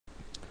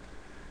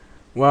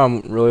Wow,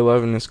 I'm really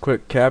loving this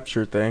quick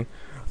capture thing.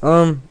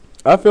 Um,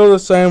 I feel the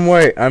same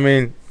way. I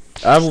mean,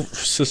 I've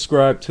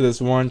subscribed to this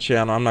one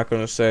channel. I'm not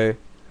gonna say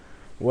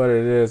what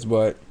it is,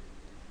 but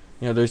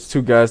there's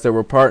two guys that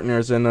were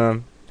partners,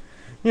 and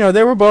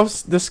they were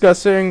both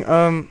discussing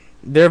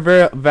their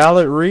very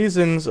valid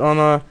reasons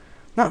on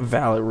not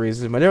valid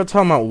reasons, but they were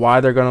talking about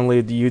why they're gonna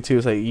leave the YouTube.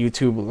 It's like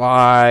YouTube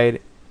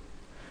lied.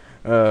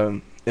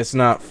 It's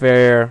not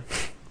fair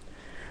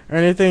or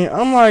anything.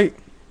 I'm like,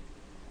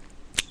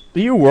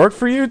 do you work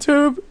for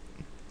YouTube?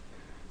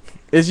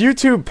 Is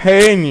YouTube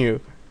paying you?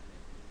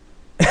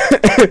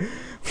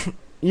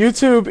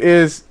 YouTube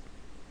is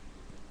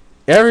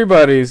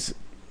everybody's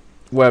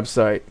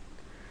website.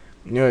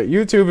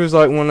 YouTube is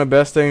like one of the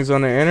best things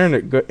on the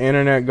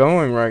internet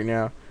going right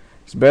now.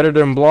 It's better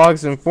than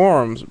blogs and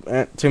forums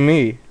to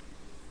me.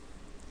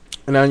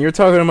 And now you're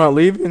talking about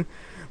leaving.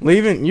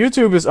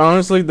 YouTube is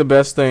honestly the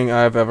best thing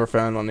I've ever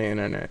found on the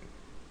internet.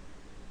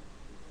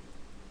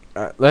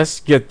 Let's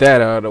get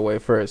that out of the way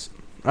first.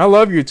 I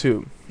love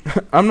YouTube.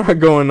 I'm not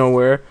going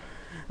nowhere.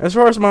 As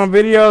far as my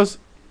videos,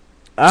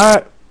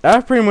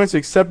 I've pretty much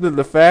accepted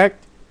the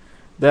fact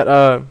that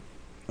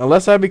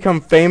unless I become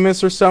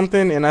famous or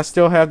something and I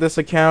still have this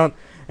account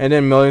and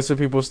then millions of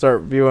people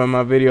start viewing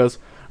my videos,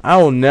 I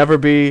will never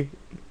be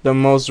the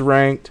most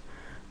ranked.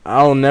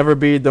 I will never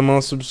be the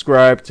most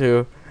subscribed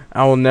to.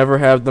 I will never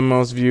have the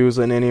most views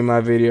in any of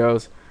my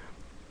videos.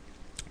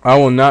 I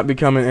will not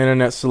become an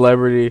internet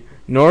celebrity,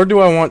 nor do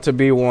I want to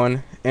be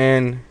one.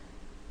 And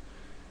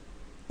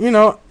it's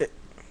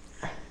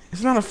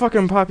not a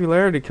fucking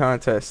popularity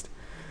contest.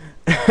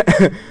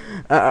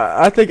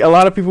 I think a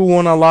lot of people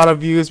want a lot of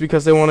views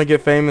because they want to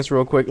get famous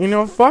real quick.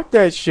 Fuck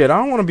that shit. I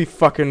don't want to be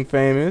fucking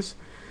famous.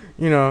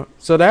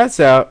 So that's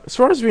out. As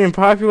far as being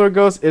popular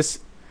goes,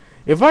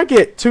 if I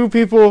get 2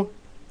 people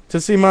to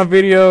see my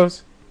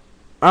videos,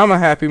 I'm a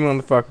happy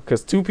motherfucker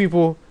because 2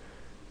 people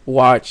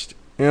watched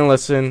and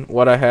listened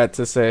what I had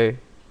to say,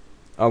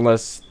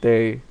 unless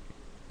they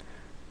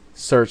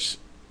search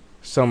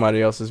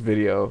somebody else's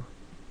video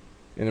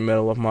in the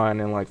middle of mine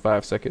in like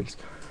 5 seconds.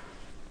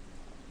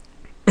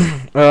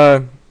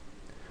 As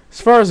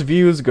far as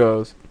views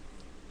goes,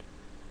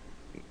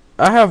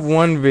 I have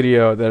one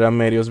video that I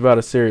made. It was about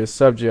a serious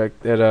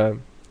subject that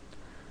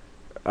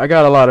I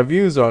got a lot of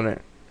views on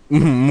it,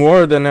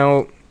 more than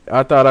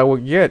I thought I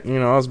would get.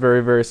 I was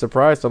very, very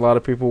surprised. A lot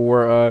of people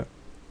were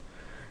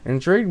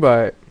intrigued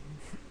by it.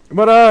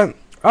 But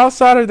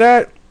outside of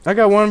that, I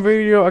got one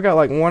video. I got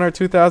like 1 or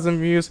 2,000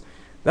 views.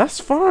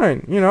 That's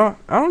fine. I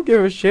don't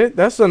give a shit.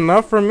 That's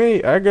enough for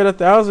me. I get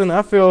 1,000.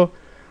 I feel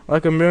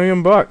like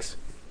 $1,000,000.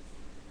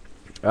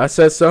 I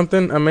said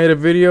something. I made a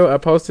video. I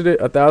posted it.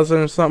 1,000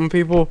 or something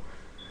people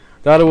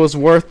thought it was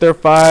worth their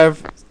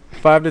 5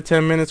 to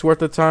 10 minutes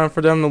worth of time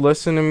for them to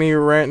listen to me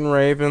rant and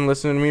rave and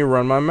listen to me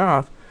run my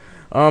mouth.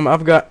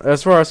 I've got,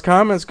 as far as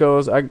comments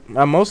goes, I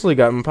mostly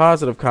gotten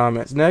positive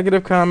comments.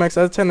 Negative comments,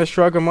 I tend to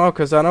shrug them off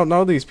because I don't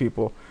know these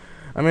people.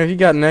 I mean, if you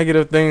got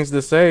negative things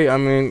to say, I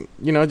mean,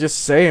 just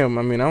say them.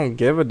 I mean, I don't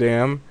give a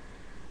damn.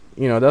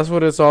 That's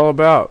what it's all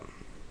about.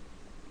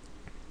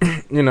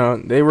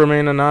 They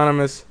remain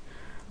anonymous.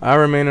 I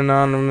remain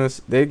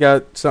anonymous. They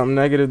got something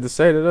negative to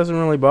say. That doesn't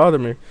really bother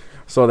me.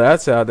 So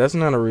that's out. That's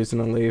not a reason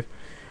to leave.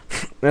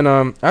 And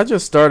I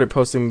just started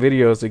posting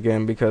videos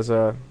again because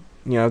I've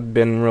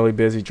been really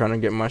busy trying to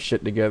get my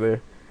shit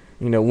together.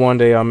 One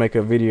day I'll make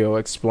a video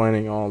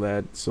explaining all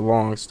that. It's a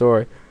long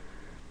story.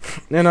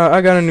 And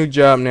I got a new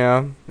job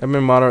now. I've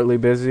been moderately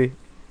busy.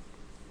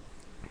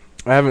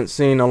 I haven't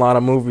seen a lot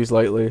of movies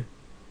lately.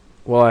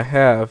 Well, I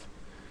have.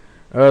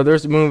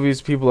 There's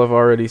movies people have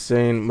already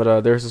seen,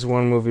 but there's this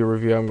one movie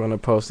review I'm going to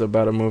post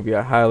about a movie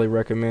I highly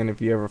recommend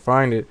if you ever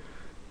find it.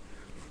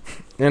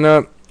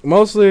 And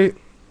mostly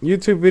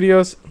YouTube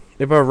videos,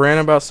 if I rant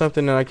about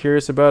something that I'm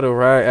curious about,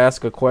 or I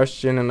ask a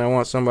question and I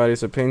want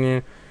somebody's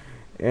opinion.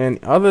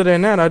 And other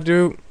than that, I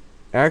do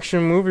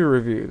action movie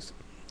reviews.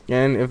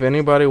 And if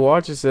anybody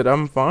watches it,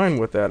 I'm fine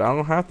with that. I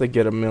don't have to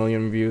get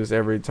 1,000,000 views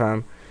every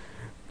time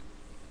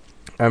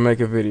I make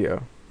a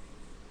video.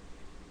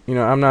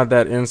 I'm not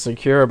that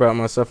insecure about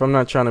myself. I'm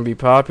not trying to be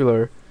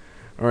popular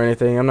or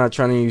anything. I'm not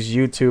trying to use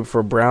YouTube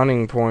for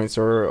browning points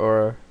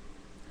or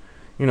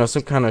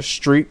some kind of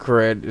street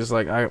cred. It's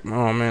like,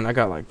 oh man, I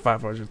got like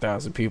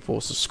 500,000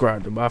 people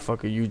subscribed to my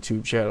fucking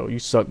YouTube channel. You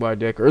suck my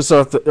dick or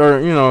something,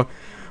 or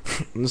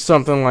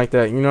something like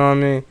that. You know what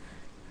I mean?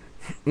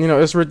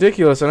 It's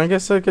ridiculous, and I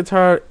guess I get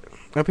tired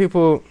of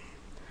people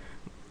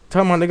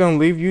talking about they're gonna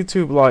leave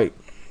YouTube. Like,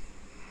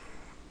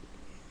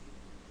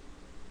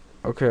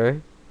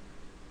 okay.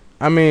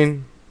 I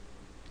mean,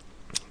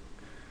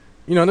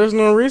 there's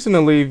no reason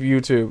to leave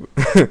YouTube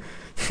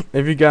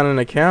if you got an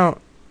account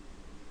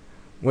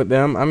with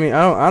them. I mean,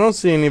 I don't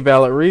see any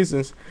valid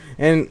reasons.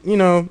 And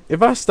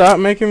if I stop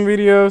making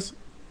videos,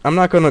 I'm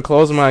not gonna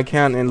close my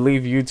account and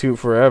leave YouTube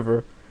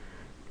forever.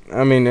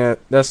 I mean,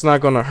 that's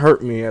not gonna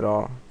hurt me at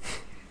all.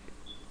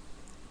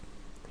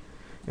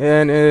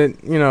 And if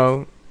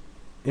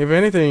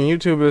anything,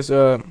 YouTube is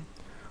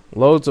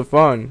loads of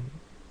fun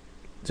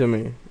to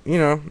me.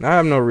 I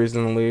have no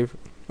reason to leave.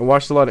 I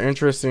watched a lot of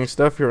interesting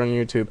stuff here on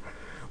YouTube.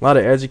 A lot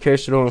of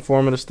educational,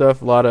 informative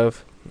stuff. A lot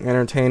of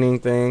entertaining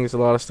things. A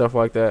lot of stuff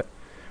like that.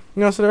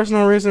 So there's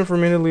no reason for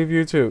me to leave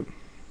YouTube.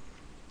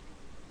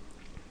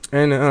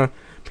 And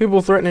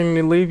people threatening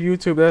to leave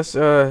YouTube,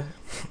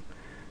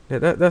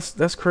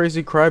 that's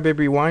crazy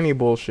crybaby whiny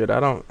bullshit. I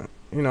don't,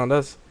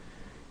 that's,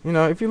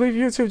 if you leave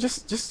YouTube,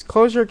 just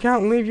close your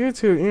account and leave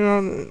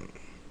YouTube.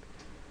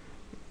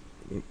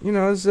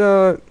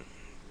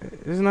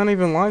 It's not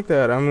even like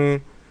that. I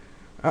mean,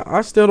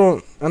 I still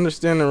don't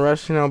understand the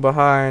rationale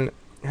behind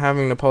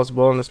having the post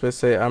below in the space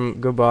say I'm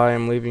goodbye,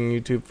 I'm leaving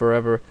YouTube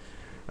forever.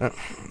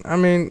 I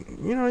mean,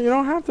 you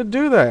don't have to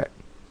do that.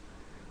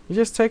 You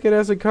just take it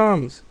as it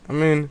comes. I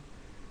mean,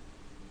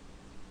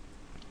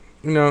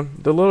 the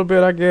little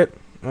bit I get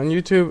on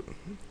YouTube,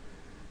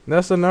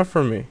 that's enough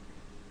for me.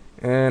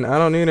 And I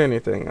don't need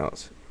anything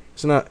else.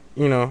 It's not,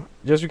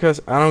 just because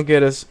I don't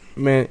get as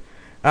many,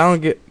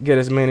 get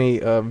as many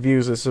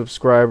views and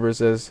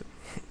subscribers as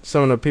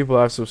some of the people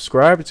I've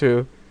subscribed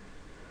to.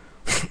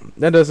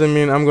 That doesn't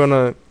mean I'm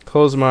gonna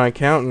close my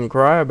account and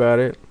cry about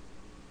it.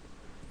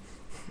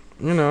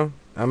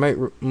 I make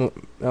little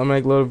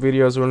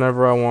videos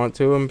whenever I want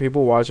to, and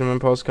people watch them and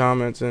post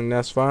comments, and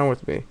that's fine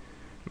with me.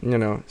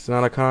 It's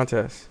not a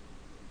contest.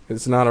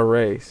 It's not a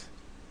race.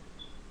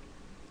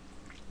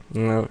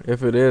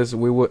 If it is,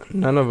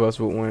 none of us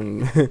would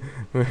win.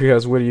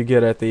 Because what do you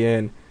get at the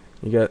end?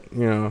 You got,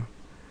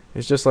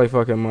 it's just like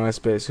fucking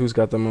MySpace. Who's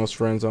got the most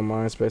friends on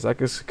MySpace? I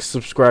could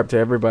subscribe to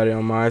everybody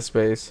on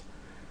MySpace.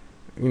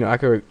 I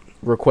could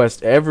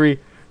request every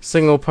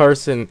single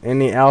person in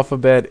the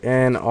alphabet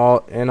and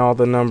all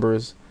the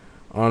numbers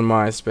on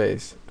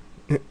MySpace.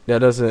 That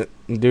doesn't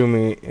do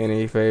me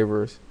any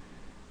favors.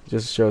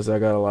 Just shows I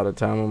got a lot of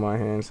time on my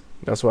hands.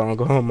 That's why I don't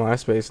go on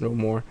MySpace no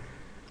more.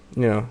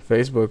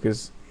 Facebook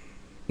is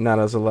not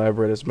as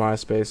elaborate as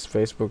MySpace.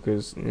 Facebook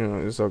is,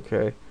 it's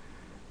okay.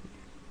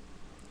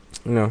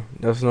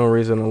 That's no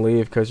reason to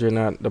leave because you're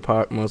not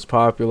the most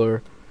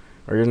popular,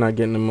 or you're not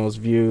getting the most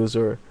views,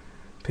 or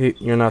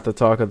you're not the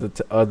talk of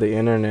the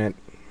internet.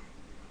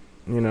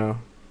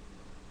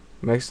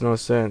 Makes no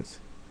sense.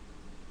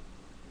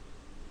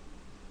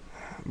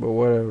 But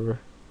whatever.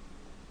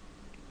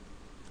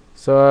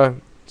 So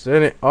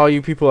all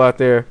you people out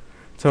there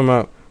talking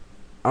about,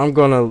 I'm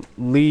gonna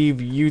leave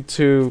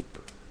YouTube.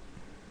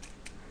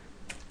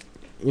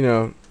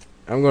 I'm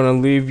gonna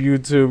leave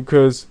YouTube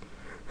cause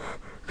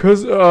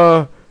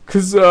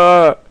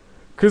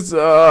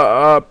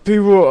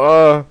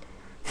people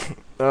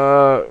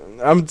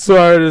I'm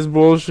tired of this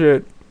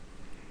bullshit.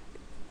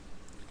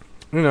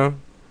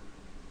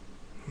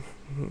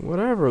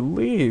 Whatever,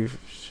 leave.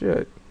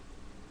 Shit.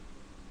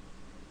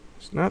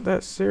 It's not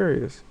that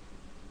serious.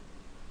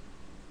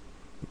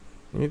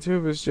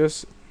 YouTube is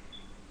just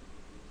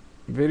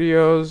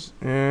videos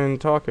and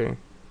talking.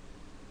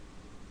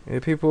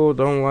 If people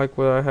don't like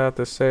what I have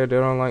to say, they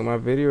don't like my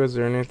videos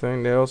or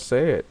anything, they'll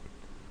say it.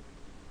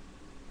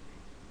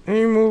 And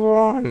you move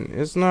on.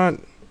 It's not...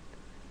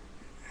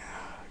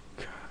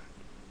 God.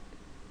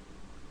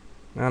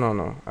 I don't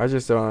know. I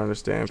just don't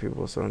understand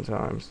people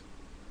sometimes.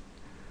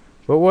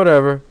 But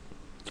whatever.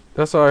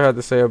 That's all I had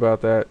to say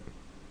about that.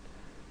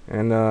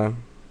 And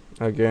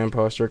again,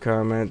 post your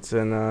comments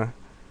and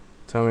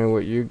tell me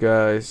what you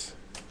guys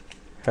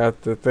have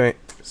to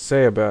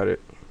say about it.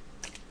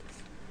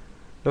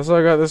 That's all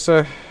I got to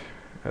say.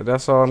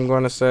 That's all I'm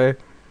going to say.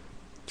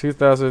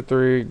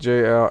 2003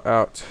 JL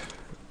out.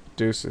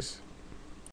 Deuces.